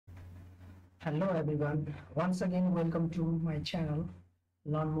Hello everyone, once again welcome to my channel,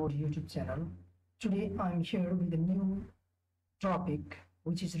 Learn More YouTube channel. Today I'm here with a new topic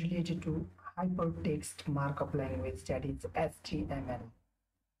which is related to hypertext markup language, that is HTML.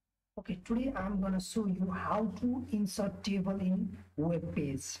 Okay, today I'm gonna show you how to insert table in web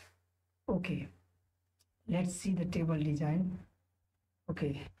page. Okay, let's see the table design.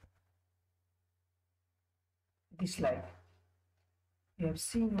 Okay, this slide. We have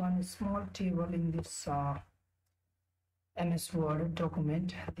seen one small table in this MS Word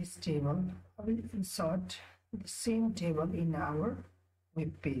document. This table, I will insert the same table in our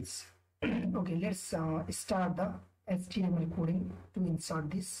web page. Okay, let's start the HTML coding to insert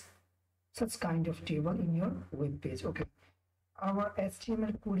this such kind of table in your web page. Okay, our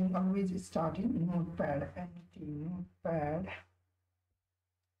HTML coding always start in Notepad.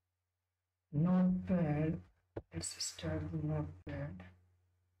 Notepad. Let's start the Notepad.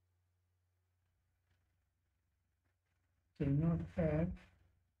 Notepad.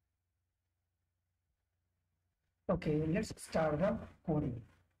 Okay, let's start the coding.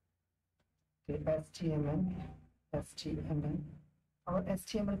 Okay, HTML. Our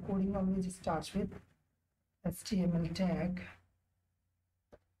HTML coding always starts with HTML tag,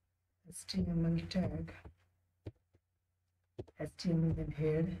 HTML then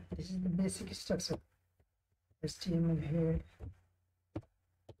head. This is the basic structure. HTML head,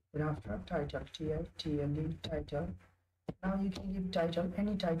 then after title, TLE title. Now you can give title,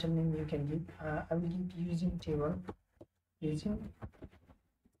 any title name you can give. I will give using table. Okay,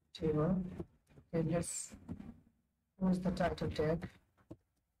 let's use the title tag,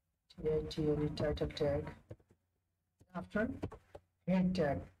 TLE title tag. After head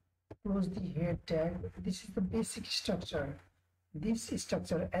tag, close the head tag. This is the basic structure. This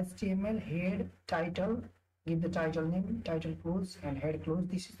structure, HTML head title, give the title name, title close and head close.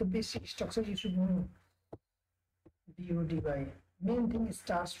 This is the basic structure you should know. BODY. Main thing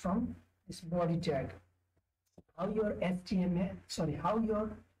starts from this body tag. How your how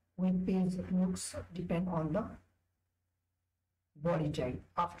your web page looks depend on the body tag.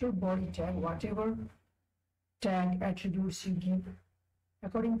 After body tag, whatever tag attributes you give,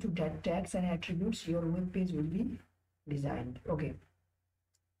 according to that tags and attributes, your web page will be designed. Okay,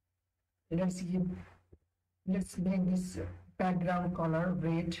 let's make this background color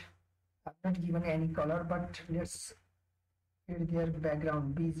red. I've not given any color, but let's get their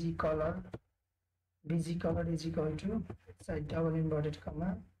background BG color. BG color is equal to inside double inverted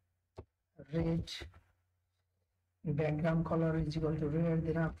comma red. Background color is equal to red.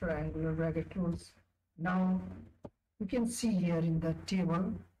 Then after angular bracket close. Now you can see here in the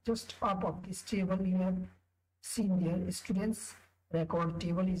table, just up of this table you have seen there students record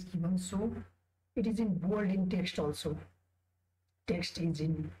table is given, so it is in bold in text also. Text is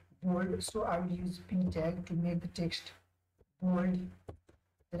in bold, so I will use P tag to make the text bold.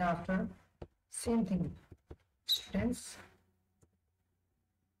 Then after, same thing, students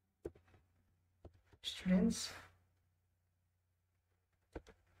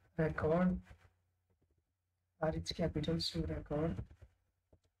record, R is capital, so record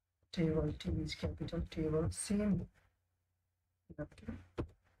table, T is capital, table, same, you have to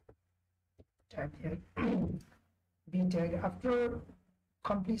tag here. B tag. After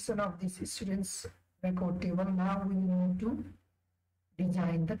completion of this students record table, now we need to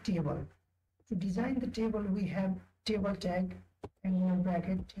design the table. To design the table, we have table tag and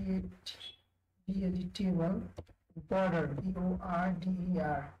bracket table border,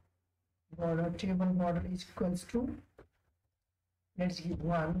 BORDER, border, table border is equals to, let's give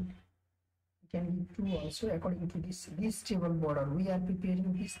 1, we can give 2 also. According to this table border, we are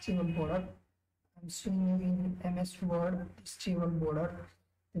preparing this table border. I'm showing you in MS Word this table border.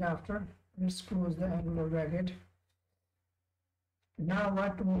 Then after, let's close the angular bracket. Now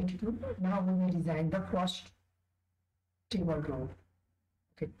what we need to do? Now we will design the first table row.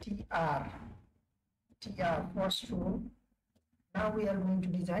 Okay, TR first row. Now we are going to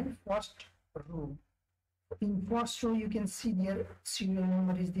design first row. In first row you can see there serial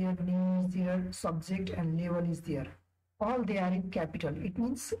number is there, name is there, subject and label is there. All they are in capital. It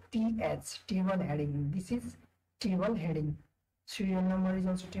means TH, table heading. This is table heading. Serial number is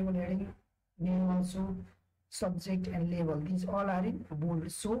also table heading. Name also, subject and label. These all are in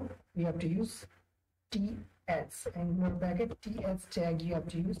bold. So we have to use TH. Angular bracket TH tag you have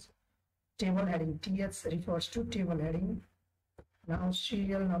to use. Table heading. TH refers to table heading. Now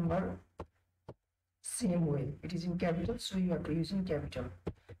serial number, same way. It is in capital, so you have to use in capital.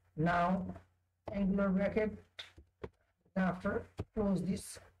 Now angular bracket. After, close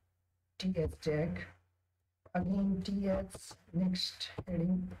this TH tag, again TH, next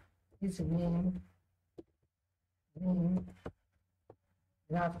heading, is name.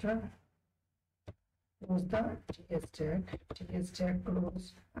 Thereafter close the ts tag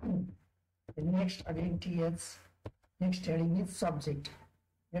close. The next again ts, next heading is subject.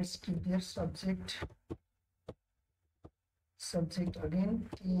 Let's keep their subject again,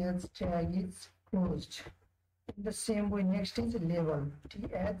 ts tag is closed. In the same way, next is label,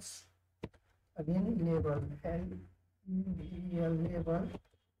 ts again label, label,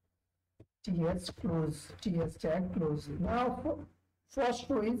 ts close, ts tag close. Now first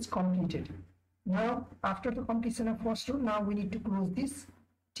row is completed. Now after the completion of first row, now we need to close this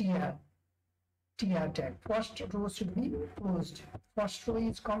tr tag. First row should be closed. First row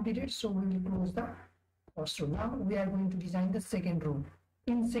is completed, so we will close the first row. Now we are going to design the second row.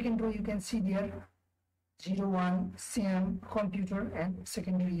 In second row you can see there 01 SAM computer and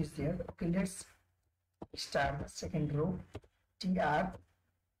secondary is there. Okay, let's start the second row, tr.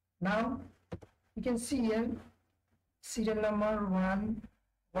 Now you can see here serial number 1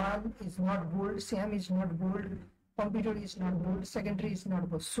 is not bold, SAM is not bold, computer is not bold, secondary is not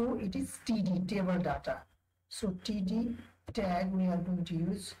bold, so it is td, table data. So td tag we are going to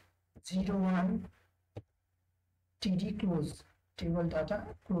use 01 td close, table data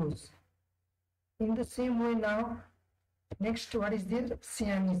close. In the same way, now next what is there,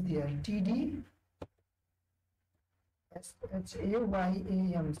 SAM is there, td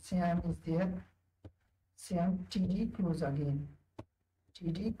SHAYAM, SAM is there, SAM td close again,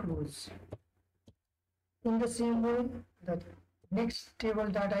 td close. In the same way, the next table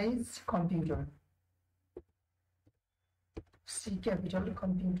data is computer, C capital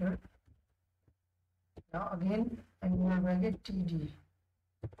computer. Now again angular bracket td.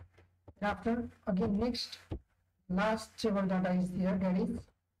 After again next last table data is there, that is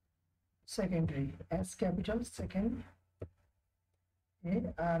secondary, S capital second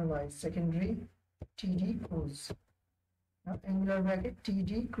ARY, secondary td close. Now angular bracket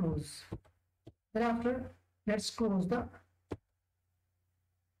td close. Thereafter let's close the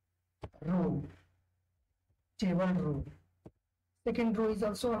row, table row. Second row is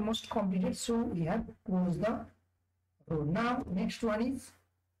also almost completed, so we have closed the row. Now next one is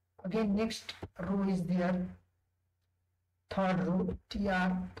again next row is there, third row, tr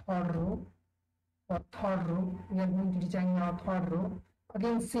third row, or third row. We are going to design now third row.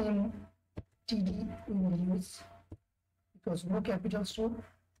 Again same td we will use because no capital, so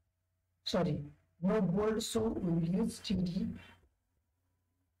sorry, no bold, so we will use td.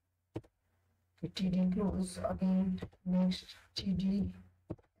 td close. Again next td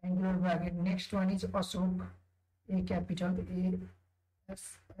angular bracket. Next one is Ashok, A capital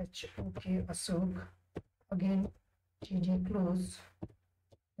ASHOK, Ashok. Again td close.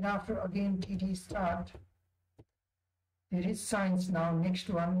 And after again td start. There is science. Now next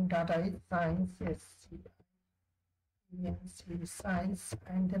one data is science, science,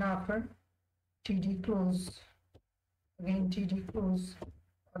 and then after td close, again td close.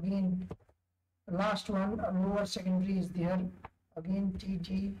 Again last one lower secondary is there, again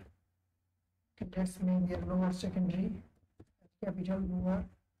td. Let's make their lower secondary capital, lower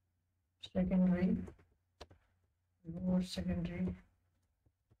secondary, lower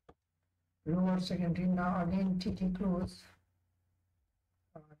secondary. Now again td close,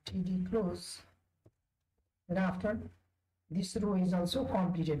 td close. Thereafter this row is also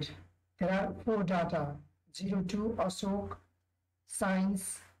completed. There are 4 data, 02 Ashok,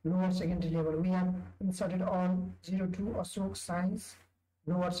 science, lower secondary level. We have inserted all 02 Ashok, science,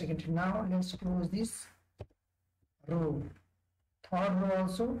 lower secondary. Now let's close this row. Third row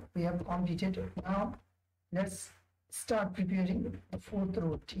also we have completed. Now let's start preparing the fourth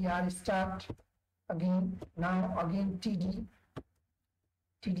row, tr start again. Now again td,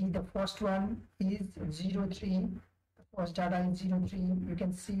 the first one is 03, the first data is 03, you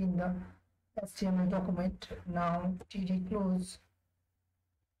can see in the HTML document. Now td close,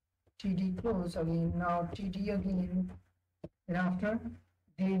 again. Now td again. And after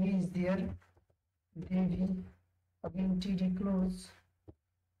Devi is there, Devi, again td close.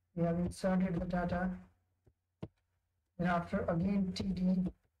 We have inserted the data. And after again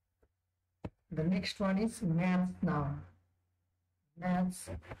td. The next one is maths. Now maths,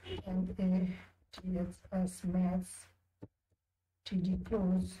 MATHS, maths, td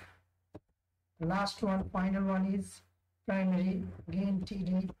close. The last one, final one is primary, again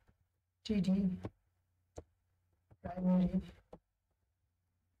td,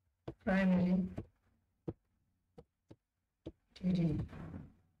 primary, td.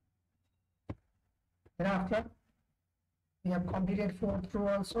 Thereafter we have completed fourth row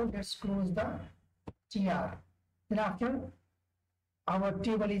also. Let's close the tr. Thereafter Our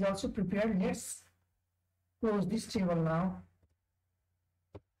table is also prepared. Let's close this table now.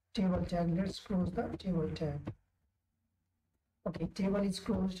 Table tag, let's close the table tag. Okay, table is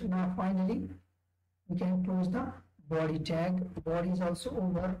closed. Now finally we can close the body tag. Body is also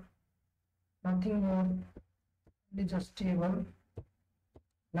over, nothing more, only just table.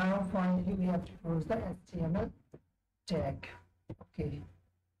 Now finally we have to close the HTML tag. Okay,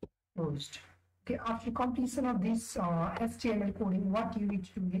 closed. Okay, after completion of this HTML coding, what you need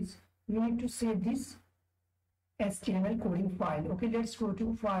to do is you need to save this HTML coding file. Okay, let's go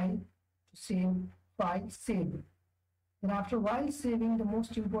to file, to save file, save. Then after, while saving, the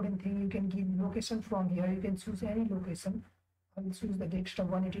most important thing, you can give location from here. You can choose any location. I will choose the desktop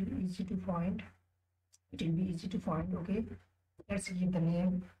one. It will be easy to find. It will be easy to find. Okay, let's give the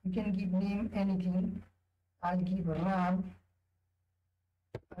name. You can give name anything. I'll give RAM.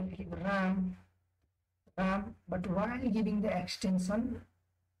 I'll give RAM. But while giving the extension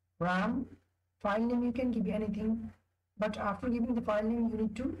RAM, file name you can give anything. But after giving the file name, you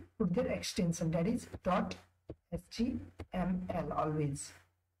need to put the extension, that is .html always,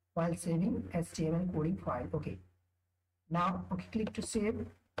 while saving HTML coding file. Okay, now okay, click to save.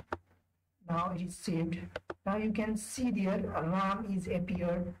 Now it is saved. Now you can see there RAM is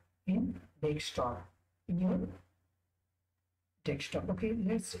appeared in desktop, in your desktop. Okay,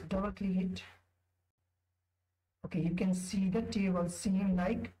 let's double click it. Okay, you can see the table seen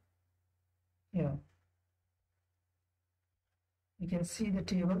like here. You can see the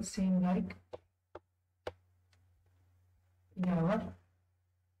table seen like in our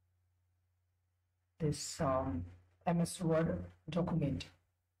this MS Word document.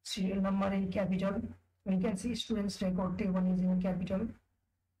 Serial number in capital. You can see students record table is in capital.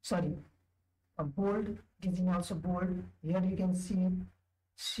 Sorry, bold. It is in also bold. Here you can see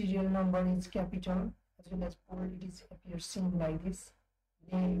serial number is capital as well as bold. It is appears same like this.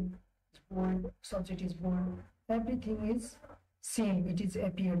 Name is bold. Subject is bold. Everything is same. It is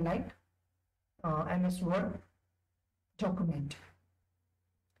appear like MS Word document.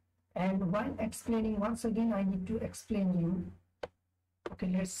 And while explaining, once again I need to explain you. Okay,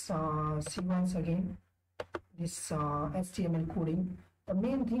 let's see once again this HTML coding. The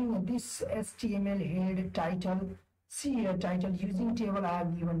main thing, this HTML head title, see here title, using table I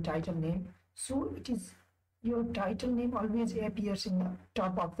have given title name, so it is your title name always appears in the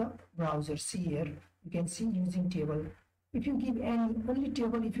top of the browser. See here, you can see using table. If you give any only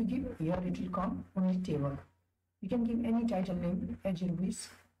table, if you give here, it will come only table. You can give any title name as you wish.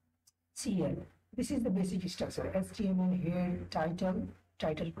 See here, this is the basic structure. HTML head, title,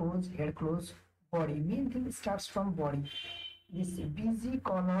 title close, head close, body. Main thing starts from body. This BG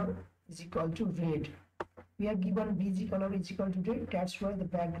color is equal to red. We have given BG color is equal to red. That's why the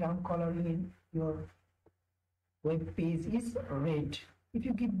background color in your web page is red. If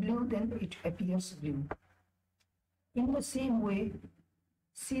you give blue, then it appears blue. In the same way,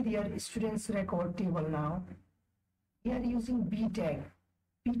 see there students record table now. We are using B tag.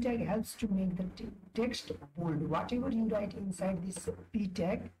 P tag helps to make the text bold. Whatever you write inside this P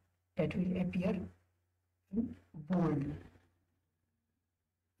tag, that will appear in bold.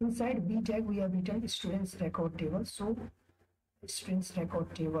 Inside B tag we have written students record table, so students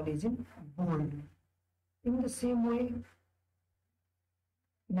record table is in bold. In the same way,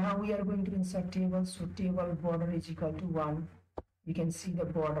 now we are going to insert table, so table border is equal to 1. You can see the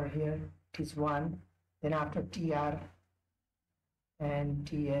border here, it is 1. Then after TR and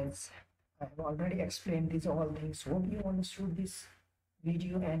TS, I have already explained these all things. Hope you understood this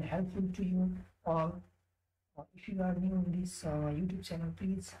video and helpful to you all. If you are new in this YouTube channel,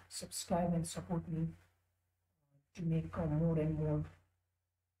 please subscribe and support me to make more and more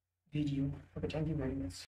video. Okay, thank you very much.